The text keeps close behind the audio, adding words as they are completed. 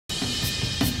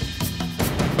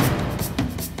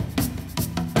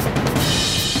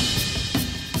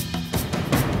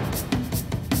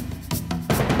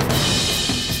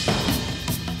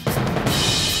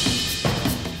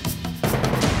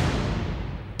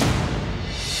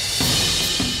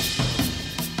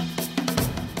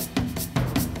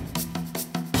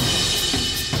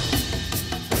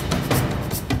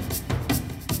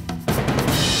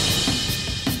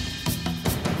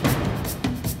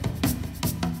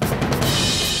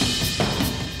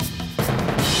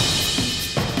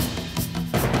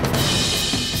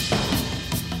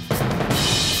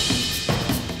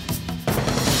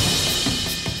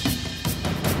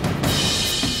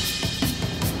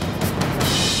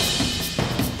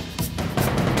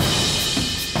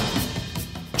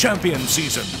Champion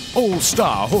Season,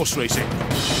 All-Star Horse Racing.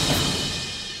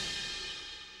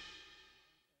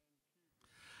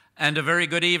 And a very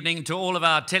good evening to all of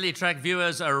our Teletrack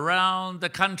viewers around the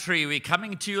country. We're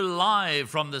coming to you live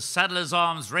from the Saddler's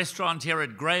Arms restaurant here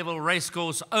at Greyville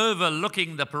Racecourse,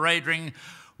 overlooking the parade ring,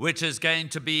 which is going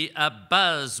to be a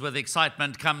buzz with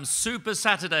excitement come Super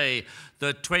Saturday,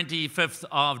 the 25th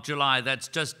of July. That's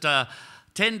just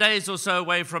 10 days or so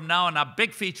away from now, and our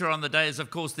big feature on the day is, of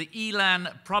course, the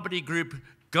eLan Property Group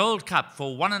Gold Cup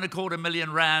for R1.25 million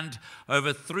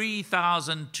over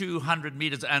 3,200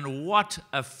 meters. And what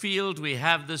a field we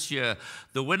have this year.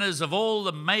 The winners of all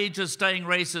the major staying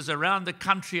races around the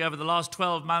country over the last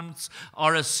 12 months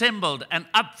are assembled, and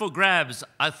up for grabs,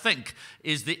 I think,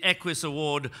 is the Equus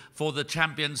Award for the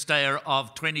champion stayer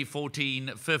of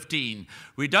 2014-15.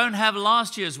 We don't have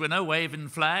last year's winner, Wave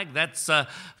and Flag. That's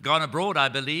gone abroad, I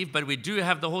believe, but we do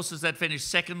have the horses that finished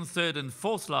second, third, and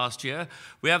fourth last year.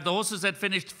 We have the horses that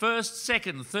finished first,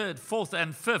 second, third, fourth,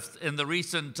 and fifth in the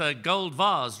recent Gold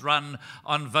Vase run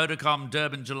on Vodacom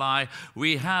Durban July.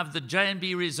 We have the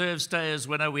J&B Reserve Stayers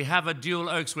winner. We have a Dual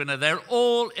Oaks winner. They're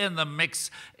all in the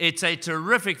mix. It's a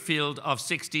terrific field of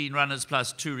 16 runners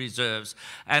plus 2 reserves.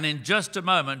 And in just a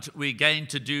moment, we're going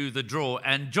to do the draw.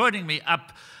 And joining me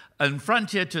up in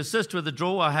front here to assist with the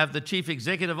draw, I have the Chief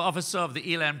Executive Officer of the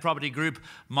eLan Property Group,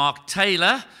 Mark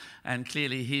Taylor. And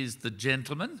clearly he's the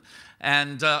gentleman.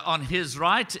 And on his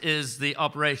right is the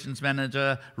operations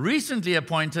manager, recently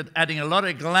appointed, adding a lot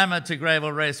of glamour to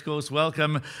Greyville Racecourse.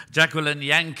 Welcome, Jacqueline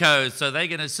Yanko. So they're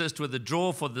going to assist with the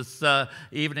draw for this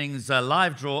evening's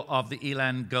live draw of the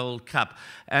eLan Gold Cup.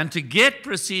 And to get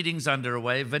proceedings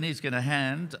underway, Vinny's going to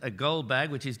hand a gold bag,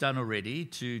 which he's done already,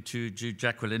 to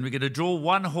Jacqueline. We're going to draw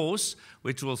one horse,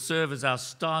 which will serve as our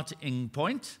starting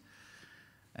point.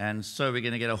 And so we're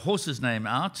going to get a horse's name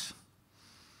out.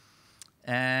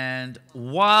 And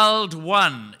Wild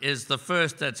One is the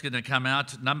first that's going to come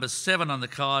out. Number 7 on the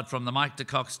card from the Mike de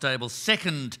Kock stable.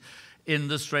 Second in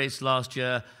this race last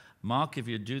year. Mark, if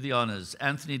you do the honours.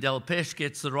 Anthony Delpeche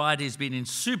gets the ride. He's been in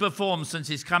super form since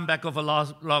he's come back off a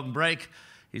long break.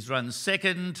 He's run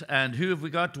second. And who have we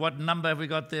got? What number have we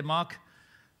got there, Mark?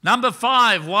 Number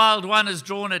 5, Wild One is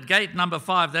drawn at gate number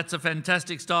 5. That's a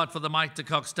fantastic start for the Mike de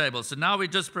Kock stable. So now we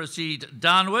just proceed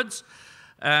downwards.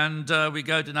 And we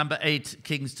go to number 8,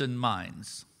 Kingston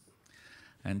Mines.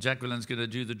 And Jacqueline's going to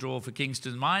do the draw for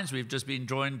Kingston Mines. We've just been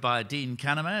joined by Dean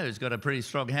Canema, who's got a pretty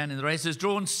strong hand in the race. Has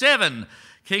drawn 7.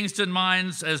 Kingston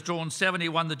Mines has drawn 7. He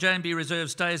won the J&B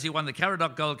Reserve Stays. He won the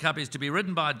Caradoc Gold Cup. He's to be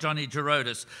ridden by Johnny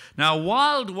Gerodis. Now,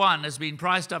 Wild One has been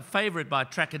priced up favourite by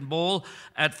Track and Ball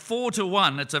at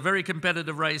 4-1. It's a very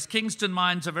competitive race. Kingston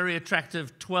Mines a very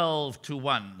attractive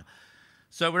 12-1.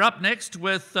 So we're up next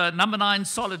with number 9,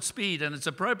 Solid Speed, and it's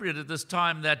appropriate at this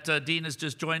time that Dean has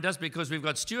just joined us because we've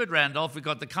got Stuart Randolph, we've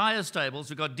got the Kaya Stables,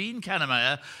 we've got Dean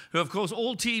Cannemeyer, who of course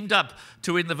all teamed up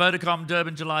to win the Vodacom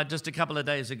Durban July just a couple of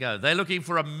days ago. They're looking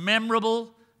for a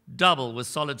memorable double with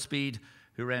Solid Speed,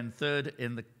 who ran 3rd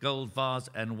in the Gold Vase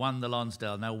and won the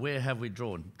Lonsdale. Now, where have we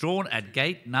drawn? Drawn at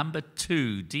gate number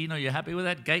 2. Dean, are you happy with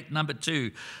that? Gate number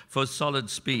 2 for Solid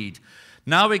Speed.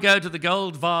 Now we go to the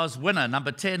Gold Vase winner,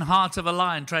 number 10, Heart of a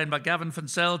Lion, trained by Gavin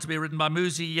Finsell, to be ridden by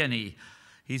Muzi Yeni.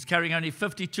 He's carrying only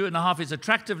 52.5. He's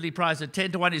attractively priced at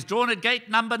 10-1. He's drawn at gate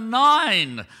number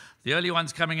 9. The early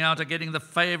ones coming out are getting the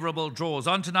favourable draws.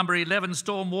 On to number 11,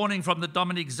 Storm Warning from the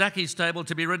Dominic Zaki stable,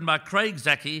 to be ridden by Craig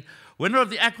Zaki. Winner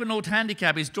of the Aquanaut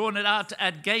Handicap. He's drawn it out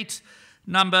at gate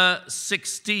number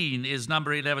 16 is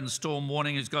number 11, Storm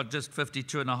Warning, who's got just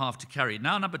 52.5 to carry.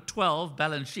 Now number 12,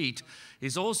 Balance Sheet,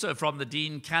 is also from the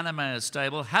Dean Cannemeyer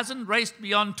stable. Hasn't raced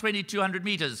beyond 2,200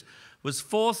 metres. Was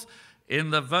 4th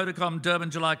in the Vodacom Durban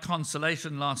July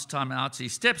Consolation last time out. He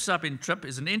steps up in trip,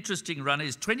 is an interesting runner.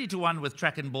 He's 20-1 with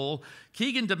Track and Ball.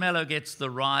 Keegan DeMello gets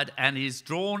the ride, and he's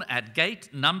drawn at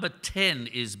gate number 10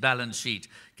 is Balance Sheet.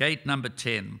 Gate number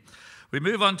 10. We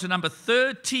move on to number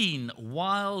 13,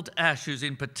 Wild Ash, who's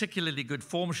in particularly good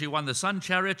form. She won the Sun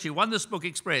Chariot, she won the Spook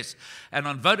Express, and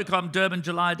on Vodacom Durban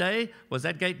July Day was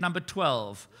at gate number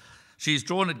 12. She's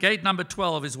drawn at gate number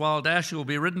 12 is Wild Ash, who will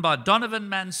be ridden by Donovan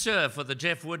Mansur for the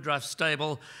Jeff Woodruff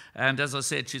stable. And as I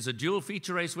said, she's a dual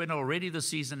feature race winner already this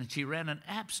season, and she ran an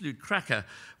absolute cracker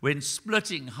when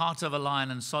splitting Heart of a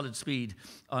Lion and Solid Speed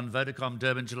on Vodacom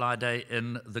Durban July Day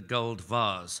in the Gold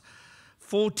Vase.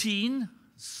 14,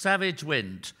 Savage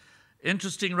Wind.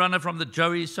 Interesting runner from the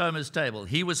Joey Somers stable.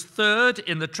 He was 3rd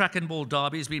in the Track and Ball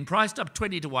Derby. He's been priced up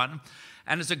 20-1.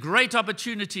 And it's a great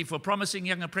opportunity for promising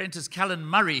young apprentice Callan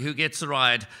Murray, who gets the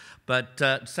ride. But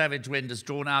Savage Wind is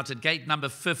drawn out at gate number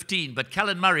 15. But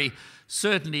Callan Murray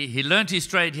Certainly, he learnt his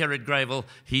trade here at Greyville.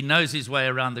 He knows his way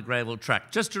around the Greyville track.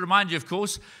 Just to remind you, of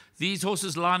course, these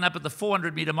horses line up at the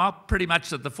 400-metre mark, pretty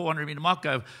much at the 400-metre mark,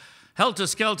 go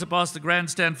helter-skelter past the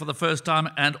grandstand for the first time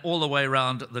and all the way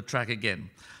around the track again.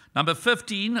 Number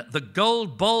 15, the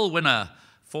Gold Bowl winner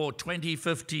for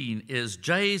 2015 is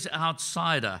Jay's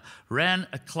Outsider. Ran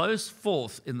a close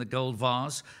fourth in the Gold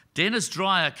Vase. Dennis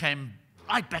Dreyer came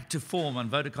right back to form on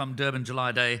Vodacom Durban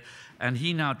July Day, and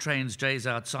he now trains Jay's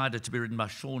Outsider to be ridden by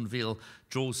Sean Veal,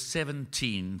 draws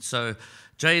 17. So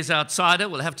Jay's Outsider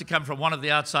will have to come from one of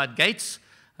the outside gates,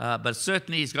 but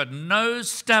certainly he's got no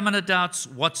stamina doubts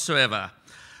whatsoever.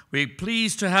 We're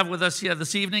pleased to have with us here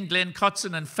this evening Glenn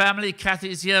Kotson and family.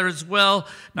 Kathy's here as well.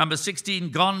 Number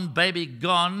 16, Gone Baby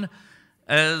Gone,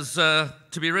 is to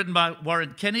be ridden by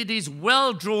Warren Kennedy's.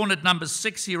 Well drawn at number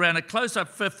 6. He ran a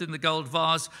close-up 5th in the Gold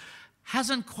Vase.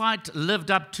 Hasn't quite lived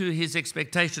up to his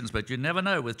expectations, but you never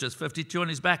know. With just 52 on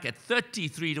his back at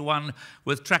 33-1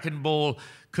 with Track and Ball,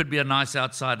 could be a nice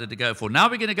outsider to go for. Now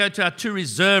we're going to go to our 2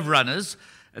 reserve runners.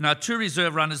 And our 2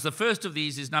 reserve runners, the first of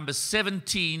these is number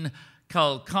 17,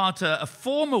 Carl Carter, a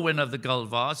former winner of the Gold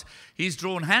Vase. He's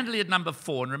drawn handily at number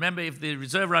 4. And remember, if the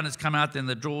reserve runners come out, then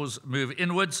the draws move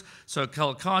inwards. So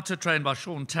Carl Carter, trained by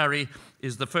Sean Tarry,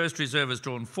 is the first reserve, is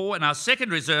drawn 4. And our second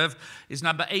reserve is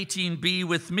number 18, Be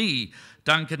With Me,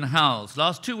 Duncan Howells.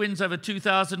 Last 2 wins over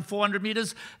 2,400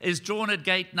 metres, is drawn at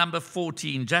gate number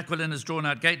 14. Jacqueline has drawn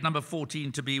out gate number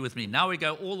 14 to Be With Me. Now we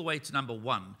go all the way to number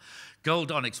 1.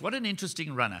 Gold Onyx, what an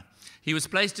interesting runner. He was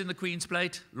placed in the Queen's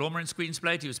Plate, Lormerin's Queen's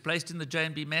Plate. He was placed in the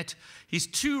J&B Met. His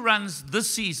 2 runs this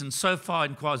season so far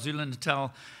in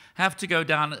KwaZulu-Natal have to go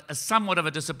down as somewhat of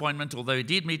a disappointment, although he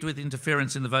did meet with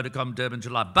interference in the Vodacom Durban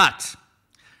July. But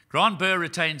Grant Burr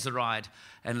retains the ride.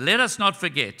 And let us not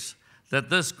forget that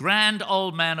this grand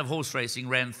old man of horse racing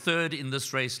ran 3rd in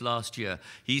this race last year.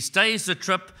 He stays the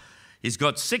trip. He's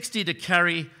got 60 to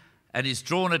carry, and he's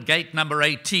drawn at gate number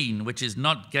 18, which is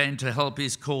not going to help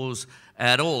his cause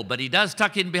at all. But he does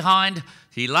tuck in behind.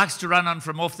 He likes to run on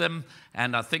from off them,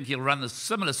 and I think he'll run the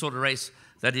similar sort of race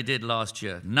that he did last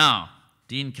year. Now,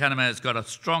 Dean Canema has got a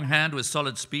strong hand with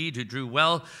Solid Speed, who drew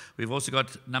well. We've also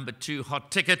got number 2, Hot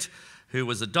Ticket, who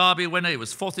was a Derby winner. He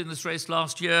was 4th in this race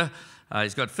last year.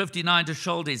 He's got 59 to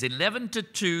shoulder. He's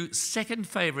 11-2, second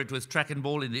favourite with Track and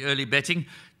Ball in the early betting.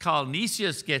 Carl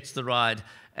Nisius gets the ride,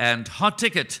 and Hot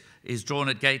Ticket is drawn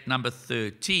at gate number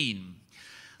 13.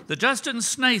 The Justin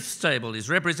Snaith stable is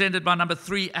represented by number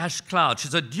 3, Ash Cloud.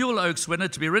 She's a dual Oaks winner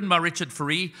to be ridden by Richard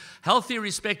Faree. Healthy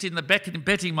respect in the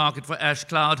betting market for Ash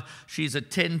Cloud. She's a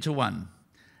 10-1.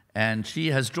 And she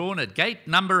has drawn at gate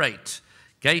number 8.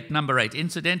 Gate number 8.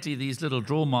 Incidentally, these little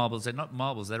draw marbles, they're not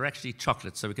marbles, they're actually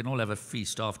chocolates, so we can all have a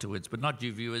feast afterwards. But not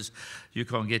you viewers, you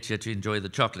can't get here to enjoy the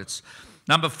chocolates.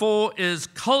 Number 4 is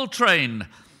Coltrane,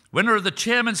 winner of the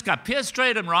Chairman's Cup. Pierce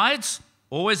Straydon rides,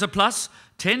 always a plus.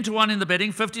 10-1 in the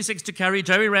betting, 56 to carry.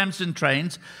 Joey Ramsden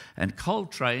trains. And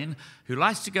Coltrane, who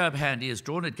likes to go up handy, is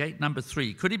drawn at gate number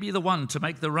 3. Could he be the one to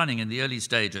make the running in the early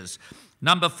stages?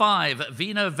 Number 5,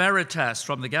 Vino Veritas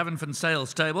from the Gavin van Sale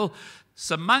stable.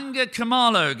 Samanga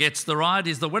Kamalo gets the ride.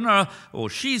 He's the winner, or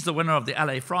she's the winner of the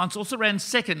LA France. Also ran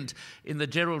 2nd in the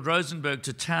Gerald Rosenberg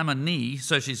to Tammany.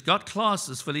 So she's got class,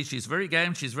 this filly. She's very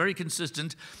game. She's very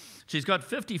consistent. She's got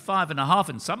 55.5,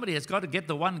 and somebody has got to get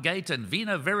the 1 gate, and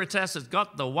Vino Veritas has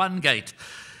got the 1 gate.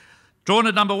 Drawn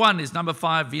at number 1 is number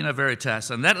 5, Vino Veritas,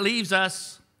 and that leaves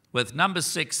us with number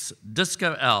 6,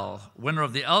 Disco L, winner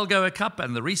of the Algoa Cup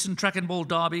and the recent Track and Ball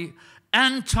Derby.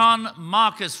 Anton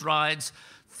Marcus rides,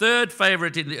 3rd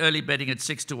favourite in the early betting at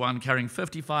 6-1, carrying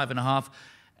 55.5,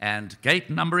 and gate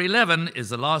number 11 is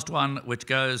the last one, which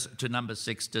goes to number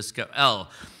 6, Disco L.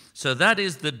 So that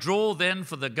is the draw then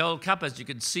for the Gold Cup. As you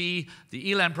can see,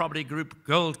 the eLan Property Group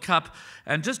Gold Cup.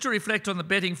 And just to reflect on the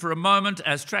betting for a moment,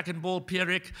 as Track and Ball,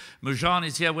 Pierrick Mujan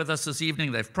is here with us this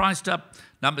evening. They've priced up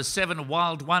number 7,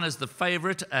 Wild One, as the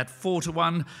favourite at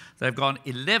 4-1. They've gone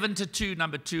 11-2,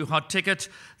 number 2, Hot Ticket.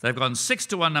 They've gone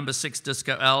 6-1, number 6,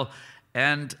 Disco L.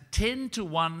 And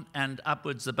 10-1 and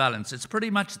upwards the balance. It's pretty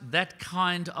much that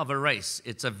kind of a race.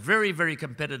 It's a very, very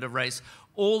competitive race.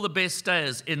 All the best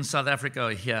stayers in South Africa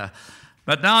are here.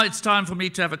 But now it's time for me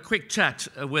to have a quick chat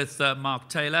with Mark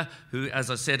Taylor, who, as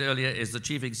I said earlier, is the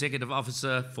Chief Executive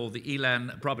Officer for the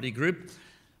eLan Property Group.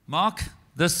 Mark,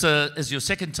 this is your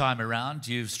 2nd time around.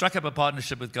 You've struck up a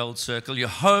partnership with Gold Circle. Your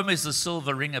home is the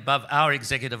silver ring above our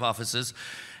executive officers.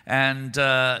 And,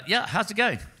 yeah, how's it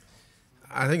going?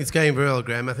 I think it's going very well,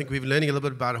 Graham. I think we've been learning a little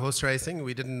bit about horse racing.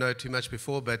 We didn't know too much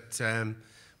before, but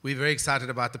we're very excited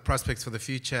about the prospects for the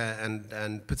future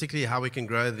and particularly how we can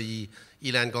grow the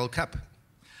eLan Gold Cup.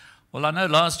 Well, I know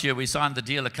last year we signed the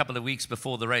deal a couple of weeks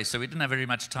before the race, so we didn't have very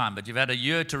much time, but you've had a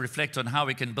year to reflect on how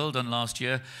we can build on last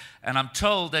year, and I'm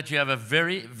told that you have a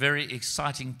very, very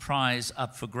exciting prize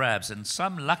up for grabs, and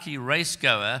some lucky race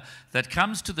goer that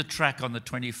comes to the track on the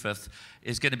 25th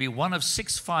is going to be one of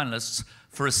 6 finalists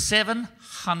for a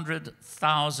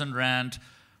 700,000 Rand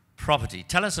property.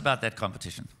 Tell us about that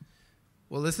competition.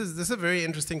 Well, this is a very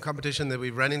interesting competition that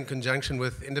we've run in conjunction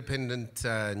with independent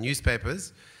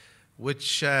newspapers,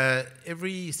 which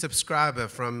every subscriber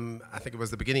from, I think it was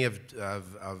the beginning of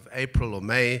April or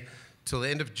May till the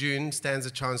end of June stands a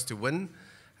chance to win.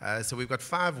 So we've got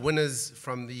 5 winners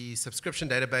from the subscription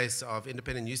database of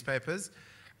independent newspapers,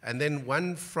 and then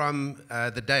 1 from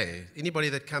the day. Anybody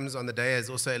that comes on the day is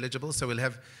also eligible. So we'll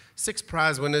have 6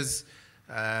 prize winners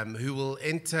who will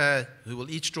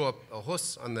each draw a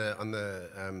horse in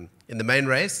the main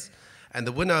race. And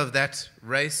the winner of that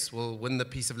race will win the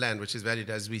piece of land, which is valued,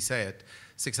 as we say, at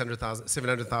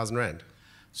 700,000 Rand.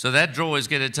 So that draw is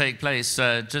going to take place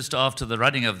just after the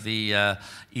running of the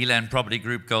eLan Property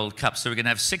Group Gold Cup. So we're going to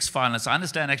have 6 finalists. I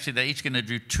understand actually they're each going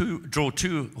to draw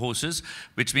 2 horses,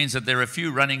 which means that there are a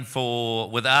few running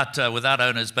without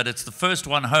owners, but it's the first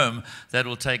one home that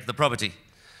will take the property.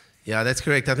 Yeah, that's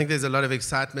correct. I think there's a lot of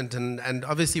excitement, and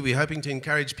obviously we're hoping to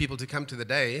encourage people to come to the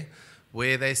day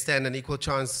where they stand an equal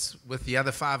chance with the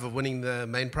other 5 of winning the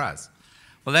main prize.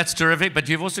 Well, that's terrific, but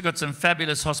you've also got some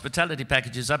fabulous hospitality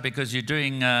packages up because you're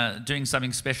doing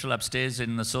something special upstairs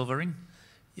in the Silver Ring.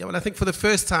 Yeah, well, I think for the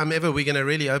first time ever, we're going to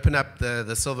really open up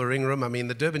the Silver Ring room. I mean,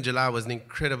 the Durban July was an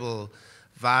incredible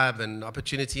vibe and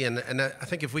opportunity, and I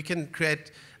think if we can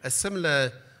create a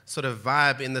similar sort of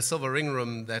vibe in the Silver Ring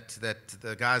room that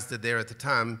the guys did there at the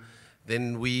time,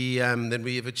 then we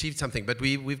have achieved something. But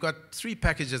we've got 3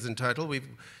 packages in total. We're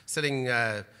selling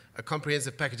a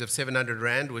comprehensive package of 700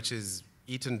 Rand, which is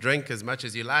eat and drink as much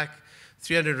as you like.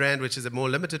 300 Rand, which is a more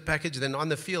limited package. Then on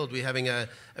the field, we're having a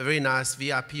very nice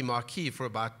VIP marquee for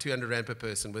about 200 Rand per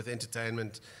person with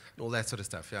entertainment and all that sort of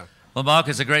stuff, yeah. Well, Mark,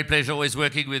 it's a great pleasure always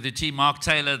working with the team. Mark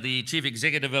Taylor, the Chief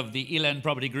Executive of the eLan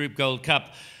Property Group Gold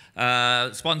Cup,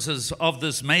 sponsors of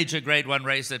this major Grade 1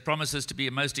 race that promises to be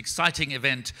a most exciting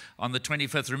event on the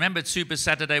 25th. Remember, it's Super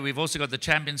Saturday. We've also got the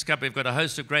Champions Cup. We've got a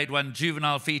host of Grade 1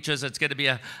 juvenile features. It's going to be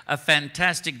a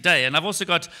fantastic day. And I've also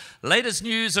got latest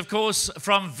news, of course,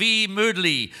 from V.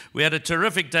 Moodley. We had a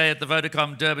terrific day at the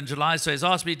Vodacom Durban July, so he's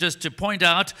asked me just to point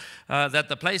out that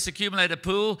the place accumulator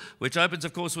pool, which opens,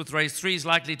 of course, with race 3, is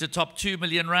likely to top 2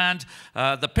 million Rand.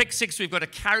 The pick 6, we've got a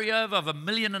carryover of 1.5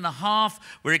 million.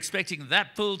 We're expecting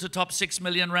that pool to top 6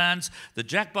 million Rands. The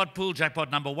jackpot pool,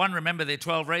 jackpot number 1, remember there are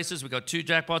 12 races. We've got 2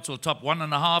 jackpots, we'll top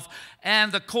 1.5.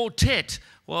 And the quartet,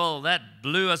 well, that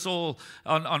blew us all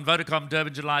on Vodacom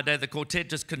Durban July Day. The quartet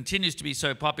just continues to be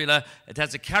so popular. It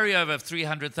has a carryover of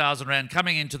 300,000 Rand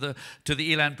coming into the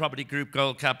eLan Property Group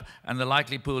Gold Cup, and the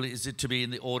likely pool is to be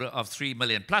in the order of 3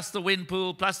 million. Plus the win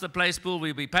pool, plus the place pool,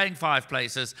 we'll be paying 5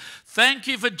 places. Thank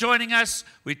you for joining us.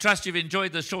 We trust you've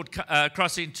enjoyed the short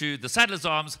crossing to the Saddler's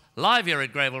Arms, live here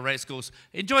at Greyville Racecourse.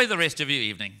 Enjoy the rest of your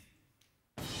evening.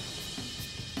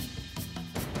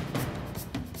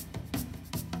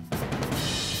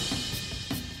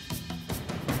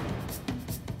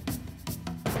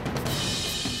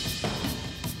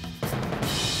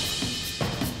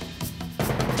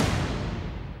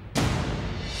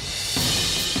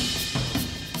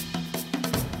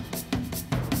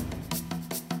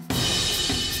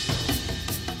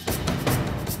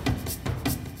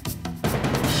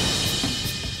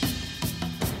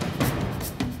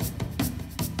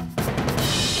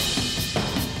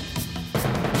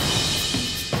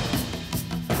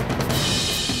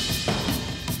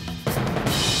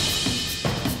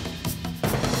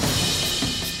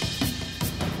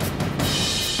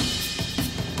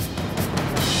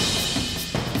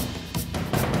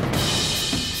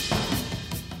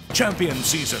 Champion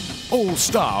Season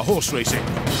All-Star Horse Racing.